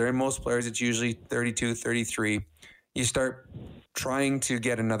older, and most players, it's usually 32, 33. You start trying to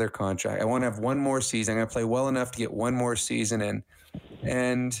get another contract. I want to have one more season. I'm going to play well enough to get one more season in.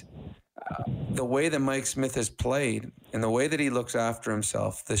 And the way that Mike Smith has played and the way that he looks after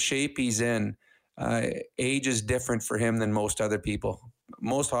himself, the shape he's in, age is different for him than most other people.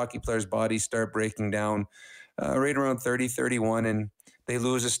 Most hockey players' bodies start breaking down right around 30, 31, and they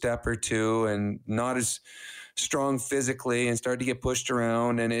lose a step or two and not as strong physically and start to get pushed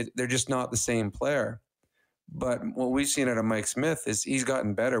around, and they're just not the same player. But what we've seen out of Mike Smith is he's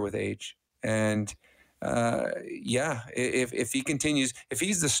gotten better with age. And if he continues, if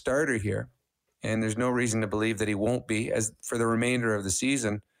he's the starter here, and there's no reason to believe that he won't be as for the remainder of the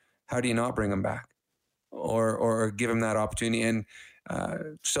season, how do you not bring him back or give him that opportunity? And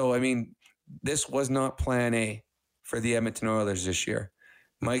this was not plan A for the Edmonton Oilers this year.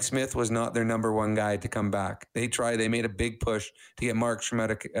 Mike Smith was not their number one guy to come back. They made a big push to get Markstrom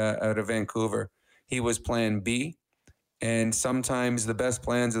out of Vancouver. He was plan B, and sometimes the best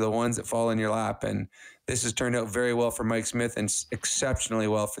plans are the ones that fall in your lap, and this has turned out very well for Mike Smith and exceptionally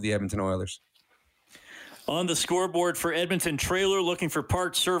well for the Edmonton Oilers. On the scoreboard for Edmonton Trailer, looking for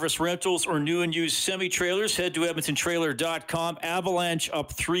parts, service, rentals, or new and used semi-trailers, head to edmontontrailer.com. Avalanche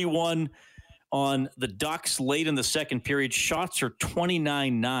up 3-1 on the Ducks late in the second period. Shots are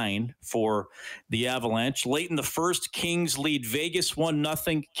 29-9 for the Avalanche. Late in the first, Kings lead Vegas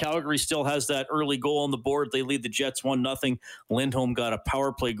 1-0. Calgary still has that early goal on the board. They lead the Jets 1-0. Lindholm got a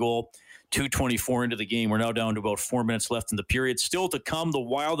power play goal. 2:24 into the game. We're now down to about 4 minutes left in the period. Still to come, the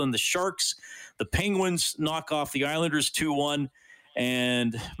Wild and the Sharks. The Penguins knock off the Islanders 2-1.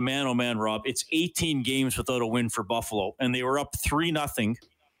 And man, oh man, Rob, it's 18 games without a win for Buffalo. And they were up 3-0.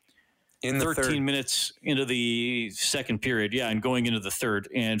 In the 13 third. minutes into the second period, and going into the third.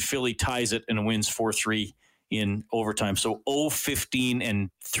 And Philly ties it and wins 4-3 in overtime. So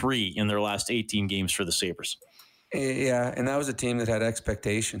 0-15-3 in their last 18 games for the Sabres. Yeah, and that was a team that had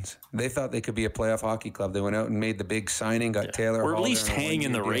expectations. They thought they could be a playoff hockey club. They went out and made the big signing, got Taylor or at Hall least there on a hang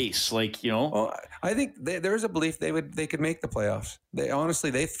in the one-year deal. race, like, you know. Well, I think there was a belief they could make the playoffs.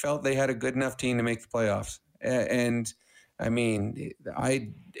 They felt they had a good enough team to make the playoffs. And I mean,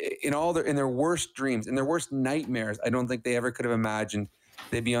 in their worst dreams, in their worst nightmares, I don't think they ever could have imagined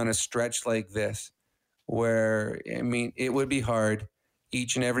they'd be on a stretch like this, where, I mean, it would be hard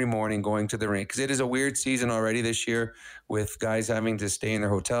each and every morning going to the rink, because it is a weird season already this year with guys having to stay in their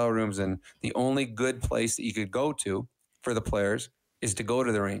hotel rooms, and the only good place that you could go to for the players is to go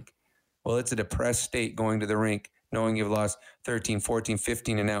to the rink. Well, it's a depressed state going to the rink, knowing you've lost 13, 14,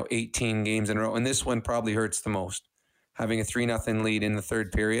 15, and now 18 games in a row. And this one probably hurts the most. Having a 3-0 lead in the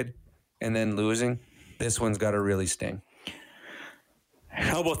third period and then losing, this one's got to really sting.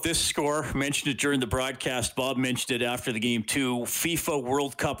 How about this score? Mentioned it during the broadcast. Bob mentioned it after the game too. FIFA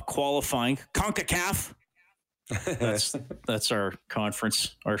World Cup qualifying. CONCACAF. That's our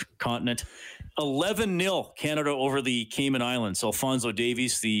conference, our continent. 11-0 Canada over the Cayman Islands. Alphonso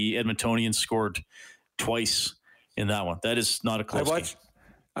Davies, the Edmontonian, scored twice in that one. That is not a close game.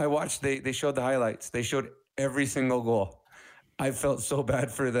 I watched. They showed the highlights. They showed every single goal. I felt so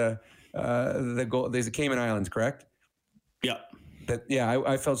bad for the goal. There's the Cayman Islands, correct? Yeah.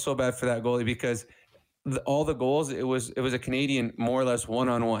 I felt so bad for that goalie because all the goals, it was a Canadian more or less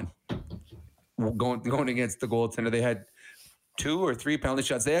one-on-one going against the goaltender. They had 2 or 3 penalty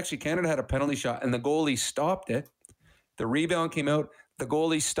shots. Canada had a penalty shot and the goalie stopped it. The rebound came out. The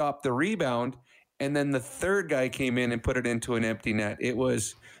goalie stopped the rebound, and then the third guy came in and put it into an empty net. It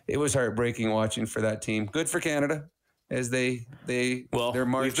was heartbreaking watching for that team. Good for Canada as they're marched.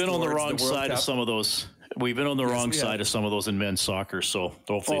 We've been on the wrong World side Cup. of some of those. We've been on the wrong side of some of those in men's soccer, so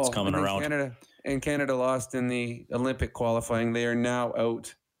hopefully it's coming around. Canada lost in the Olympic qualifying. They are now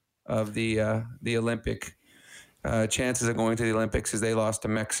out of the Olympic chances of going to the Olympics, as they lost to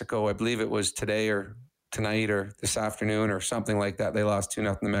Mexico. I believe it was today or tonight or this afternoon or something like that. They lost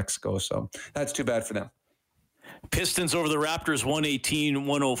 2-0 to Mexico, so that's too bad for them. Pistons over the Raptors,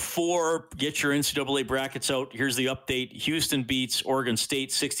 118-104. Get your NCAA brackets out. Here's the update. Houston beats Oregon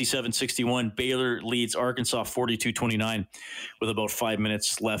State 67-61. Baylor leads Arkansas 42-29 with about 5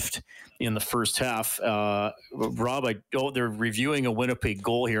 minutes left in the first half. Rob, they're reviewing a Winnipeg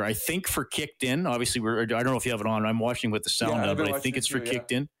goal here. I think for kicked in. Obviously, I don't know if you have it on. I'm watching with the sound now, but I think it's for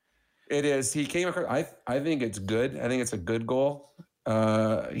kicked in. It is. He came across. I think it's good. I think it's a good goal.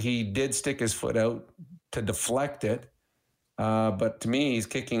 He did stick his foot out to deflect it. But to me, he's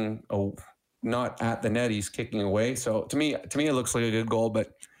kicking not at the net. He's kicking away. So to me, it looks like a good goal,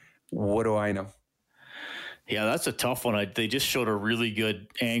 but what do I know? Yeah, that's a tough one. They just showed a really good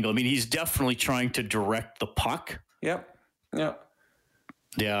angle. I mean, he's definitely trying to direct the puck. Yep.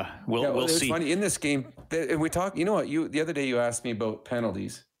 Yeah, we'll see. It's funny in this game. We talk. You know what? The other day you asked me about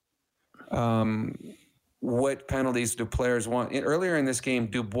penalties. What penalties do players want? Earlier in this game,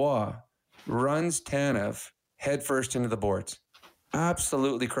 Dubois runs Tanev headfirst into the boards.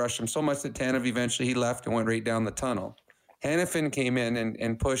 Absolutely crushed him so much that Tanev eventually he left and went right down the tunnel. Hannafin came in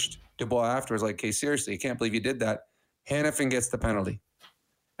and pushed Dubois afterwards, like, hey, seriously, I can't believe you did that. Hannafin gets the penalty.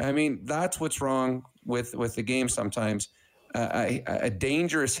 I mean, that's what's wrong with the game sometimes. A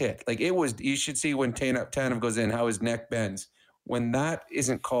dangerous hit. Like it was, you should see when Tanev goes in, how his neck bends. When that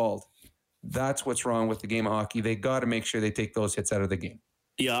isn't called, that's what's wrong with the game of hockey. They got to make sure they take those hits out of the game.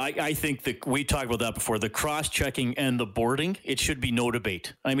 Yeah, I think that we talked about that before. The cross-checking and the boarding, it should be no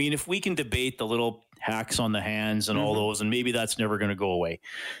debate. I mean, if we can debate the little hacks on the hands and all those, and maybe that's never going to go away.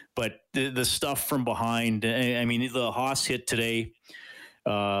 But the stuff from behind, I mean, the Haas hit today,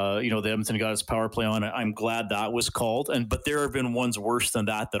 the Edmonton got his power play on. I'm glad that was called. But there have been ones worse than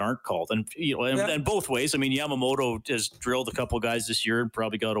that aren't called. And, and both ways. I mean, Yamamoto has drilled a couple of guys this year and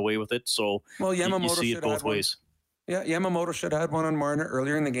probably got away with it. So Yamamoto you see it both ways. Yeah, Yamamoto should have had one on Marner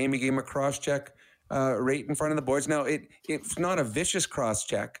earlier in the game. He gave him a cross-check right in front of the boards. Now, it's not a vicious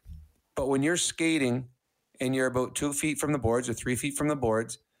cross-check, but when you're skating and you're about 2 feet from the boards or 3 feet from the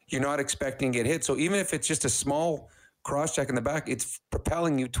boards, you're not expecting to get hit. So even if it's just a small cross-check in the back, it's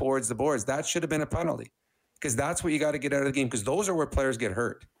propelling you towards the boards. That should have been a penalty because that's what you got to get out of the game because those are where players get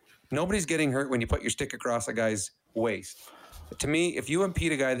hurt. Nobody's getting hurt when you put your stick across a guy's waist. To me, if you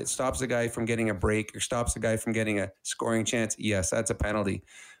impede a guy that stops a guy from getting a break or stops a guy from getting a scoring chance, yes, that's a penalty.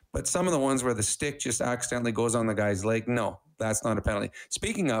 But some of the ones where the stick just accidentally goes on the guy's leg, no, that's not a penalty.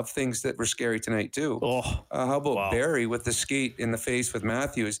 Speaking of things that were scary tonight too, how about Barry with the skate in the face with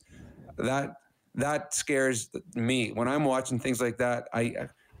Matthews? That scares me. When I'm watching things like that,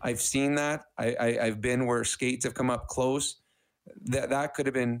 I've seen that. I've been where skates have come up close. That could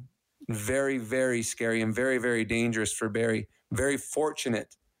have been Very, very scary and very, very dangerous for Barrie. Very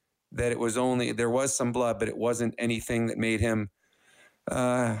fortunate that there was some blood, but it wasn't anything that made him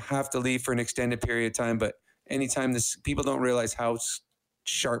have to leave for an extended period of time. But anytime people don't realize how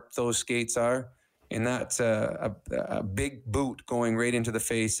sharp those skates are, and that's a big boot going right into the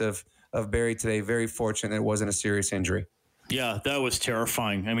face of Barrie today. Very fortunate that it wasn't a serious injury. Yeah, that was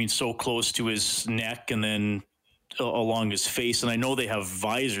terrifying. I mean, so close to his neck and then along his face. And I know they have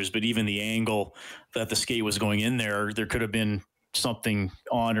visors, but even the angle that the skate was going in there could have been something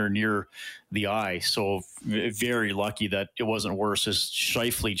on or near the eye. So very lucky that it wasn't worse, as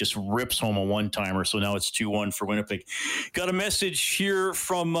Scheifele just rips home a one-timer. So now it's 2-1 for Winnipeg. Got a message here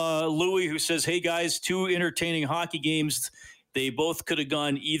from Louis, who says, hey guys, 2 entertaining hockey games. They both could have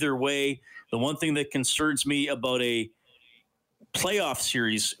gone either way. The one thing that concerns me about a playoff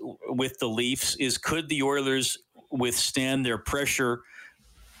series with the Leafs is, could the Oilers withstand their pressure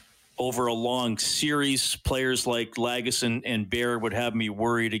over a long series? Players like Lagesson and Bear would have me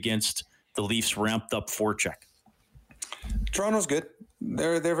worried against the Leafs' ramped-up forecheck. Toronto's good.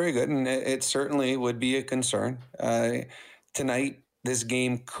 They're very good, and it certainly would be a concern. Tonight, this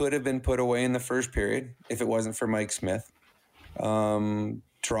game could have been put away in the first period if it wasn't for Mike Smith.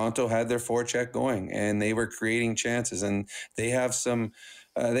 Toronto had their forecheck going, and they were creating chances, and they have some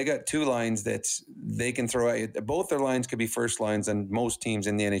they got 2 lines that they can throw at. Both their lines could be first lines on most teams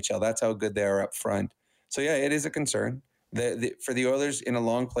in the NHL. That's how good they are up front. So, yeah, it is a concern. For the Oilers in a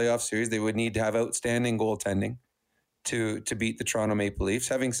long playoff series, they would need to have outstanding goaltending to beat the Toronto Maple Leafs.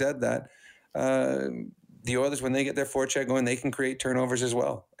 Having said that, the Oilers, when they get their forecheck going, they can create turnovers as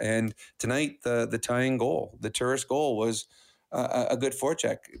well. And tonight, the tying goal, the Turris goal, was a good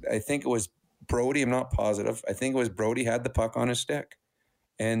forecheck. I think it was Brody. I'm not positive. I think it was Brody had the puck on his stick,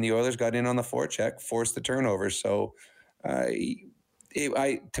 and the Oilers got in on the forecheck, forced the turnover. So,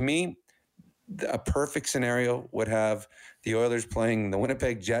 to me, a perfect scenario would have the Oilers playing the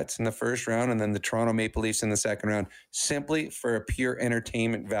Winnipeg Jets in the first round and then the Toronto Maple Leafs in the second round, simply for a pure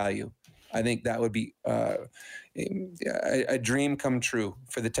entertainment value. I think that would be a dream come true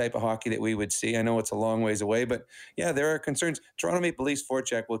for the type of hockey that we would see. I know it's a long ways away, but yeah, there are concerns. Toronto Maple Leafs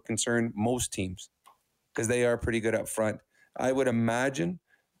forecheck will concern most teams because they are pretty good up front. I would imagine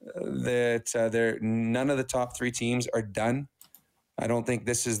that none of the top 3 teams are done. I don't think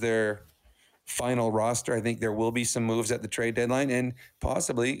this is their final roster. I think there will be some moves at the trade deadline, and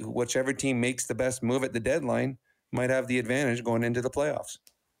possibly whichever team makes the best move at the deadline might have the advantage going into the playoffs.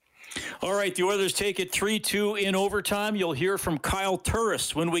 All right, the Oilers take it 3-2 in overtime. You'll hear from Kyle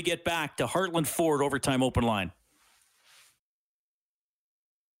Turris when we get back to Heartland Ford Overtime Open Line.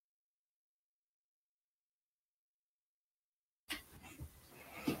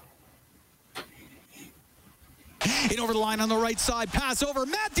 In over the line on the right side, pass over,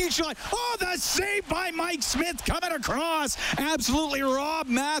 Matthew shot. Oh, the save by Mike Smith coming across. Absolutely Rob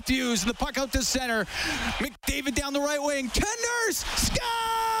Matthews, and the puck out to center. McDavid down the right wing. Nurse scores!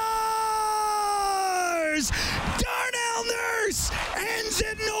 Darnell Nurse ends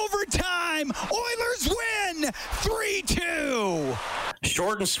it in overtime. Oilers win 3-2.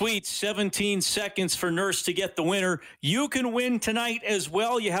 Short and sweet, 17 seconds for Nurse to get the winner. You can win tonight as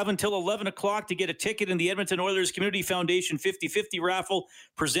well. You have until 11 o'clock to get a ticket in the Edmonton Oilers Community Foundation 50-50 raffle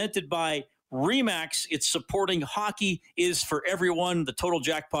presented by RE/MAX. It's supporting Hockey is for Everyone. The total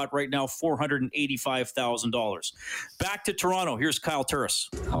jackpot right now, $485,000. Back to Toronto. Here's Kyle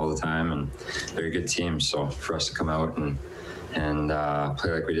Turris. All the time, and they're a good team. So for us to come out and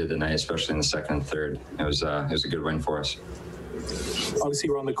play like we did tonight, especially in the second and third, it was a good win for us. Obviously,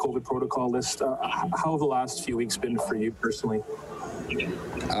 we're on the COVID protocol list. How have the last few weeks been for you personally?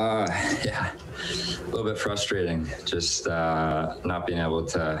 Yeah, a little bit frustrating. Just not being able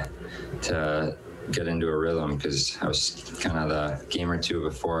to get into a rhythm, because I was kind of the game or two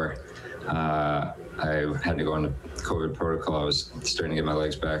before I had to go into COVID protocol. I was starting to get my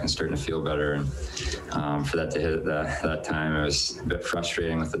legs back and starting to feel better, and for that to hit that time, it was a bit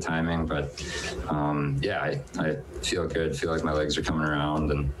frustrating with the timing. But yeah, I feel good. Feel like my legs are coming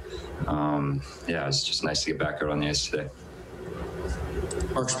around, and yeah, it's just nice to get back out on the ice today.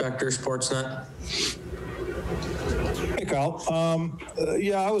 Mark Spector, Sportsnet. Hey, Kyle.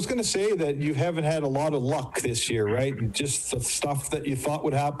 Yeah, I was going to say that you haven't had a lot of luck this year, right? Just the stuff that you thought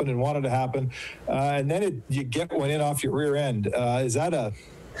would happen and wanted to happen, and then you get one in off your rear end. Is that the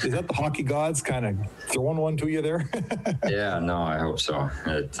hockey gods kind of throwing one to you there? Yeah, no, I hope so.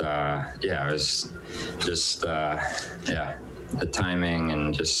 It was just the timing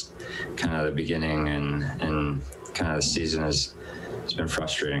and just kind of the beginning and kind of the season is been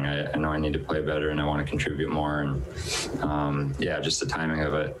frustrating. I know I need to play better and I want to contribute more. And just the timing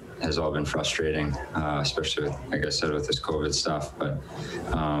of it has all been frustrating, especially with, like I said, with this COVID stuff. But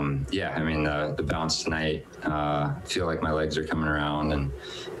the bounce tonight, I feel like my legs are coming around, and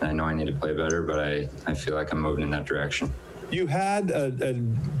I know I need to play better, but I feel like I'm moving in that direction. You had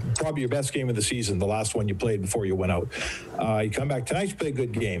probably your best game of the season, the last one you played before you went out. You come back tonight, you play a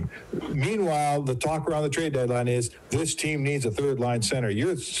good game. Meanwhile, the talk around the trade deadline is this team needs a third-line center.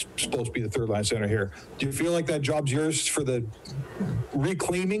 You're supposed to be the third-line center here. Do you feel like that job's yours for the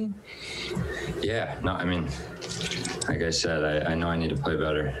reclaiming? Yeah, no, I mean, like I said, I know I need to play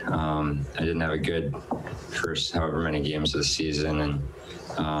better. I didn't have a good first however many games of the season, and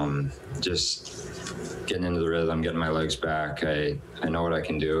just getting into the rhythm, getting my legs back. I know what I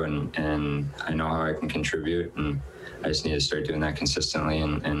can do, and I know how I can contribute, and I just need to start doing that consistently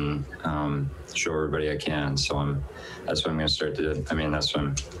and show everybody I can. So that's what I'm going to start to do. I mean, that's what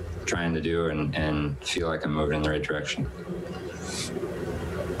I'm trying to do, and feel like I'm moving in the right direction.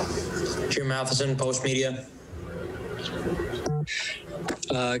 Jim Matheson, Post Media.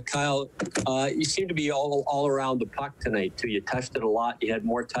 Kyle, you seem to be all around the puck tonight, too. You touched it a lot. You had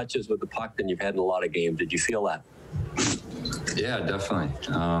more touches with the puck than you've had in a lot of games. Did you feel that? Yeah, definitely.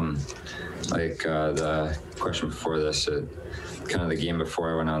 The question before this, kind of the game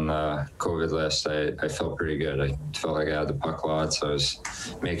before I went on the COVID list, I felt pretty good. I felt like I had the puck lots. I was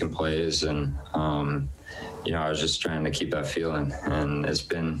making plays, and, I was just trying to keep that feeling. And it's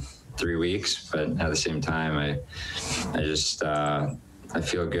been 3 weeks, but at the same time, I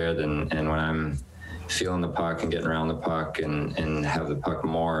feel good, and when I'm feeling the puck and getting around the puck and have the puck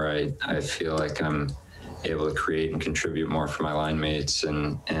more, I feel like I'm able to create and contribute more for my line mates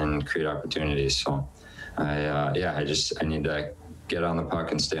and create opportunities. So I need to get on the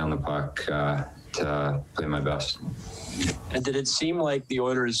puck and stay on the puck to play my best. And did it seem like the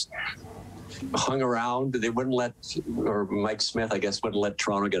Oilers hung around? They wouldn't let, or Mike Smith, I guess, wouldn't let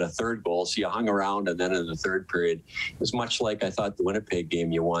Toronto get a third goal. So you hung around, and then in the third period, it was much like I thought the Winnipeg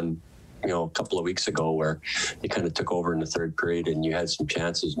game you won, a couple of weeks ago, where you kind of took over in the third period and you had some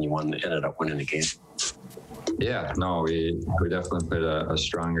chances and you ended up winning the game. Yeah, no, we definitely played a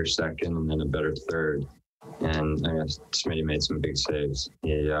stronger second and then a better third. And I guess Smitty made some big saves.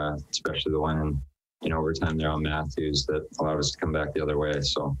 Especially the one in overtime there on Matthews that allowed us to come back the other way.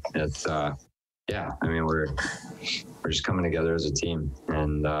 So it's we're just coming together as a team,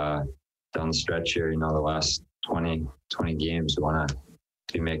 and down the stretch here, the last 20 games, we want to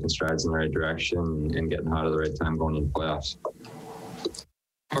be making strides in the right direction and getting hot at the right time going into playoffs.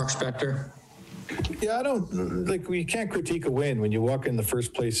 Mark Spector. Yeah, we can't critique a win when you walk in the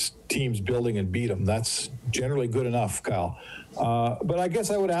first place team's building and beat them. That's generally good enough, Kyle. But I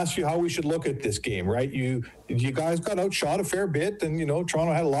guess I would ask you how we should look at this game, right? You guys got outshot a fair bit, and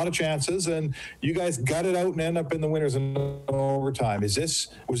Toronto had a lot of chances, and you guys got it out and end up in the winners in overtime. Was this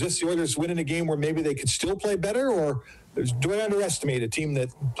the Oilers winning a game where maybe they could still play better, or do I underestimate a team that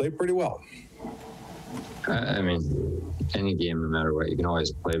played pretty well? I mean, any game, no matter what, you can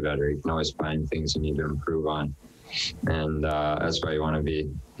always play better. You can always find things you need to improve on, and that's why you want to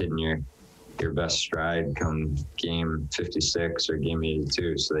be hitting your best stride come game 56 or game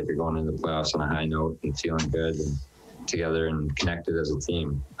 82, so that you're going into the playoffs on a high note and feeling good and together and connected as a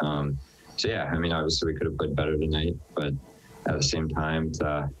team. Obviously we could have played better tonight, but at the same time,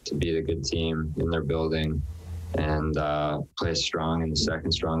 to beat a good team in their building and play strong in the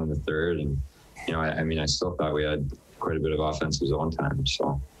second, strong in the third, and I still thought we had quite a bit of offensive zone time.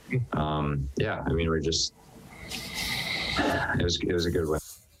 So we're just it was a good win.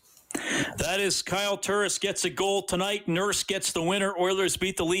 That is Kyle Turris gets a goal tonight. Nurse gets the winner. Oilers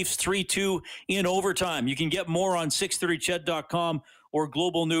beat the Leafs 3-2 in overtime. You can get more on 630ched.com or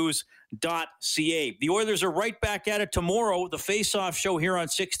globalnews.ca. The Oilers are right back at it tomorrow. The face-off show here on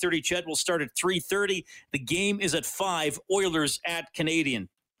 630 Ched will start at 3:30. The game is at 5. Oilers at Canadian.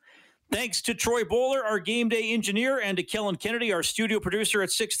 Thanks to Troy Bowler, our game day engineer, and to Kellen Kennedy, our studio producer at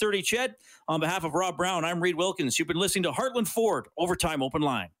 630 Ched. On behalf of Rob Brown, I'm Reid Wilkins. You've been listening to Heartland Ford Overtime Open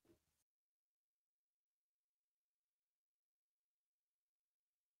Line.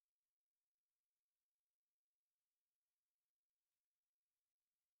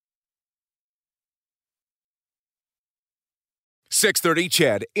 .630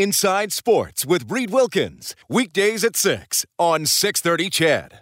 Ched Inside Sports with Reid Wilkins. Weekdays at 6 on 630 Ched.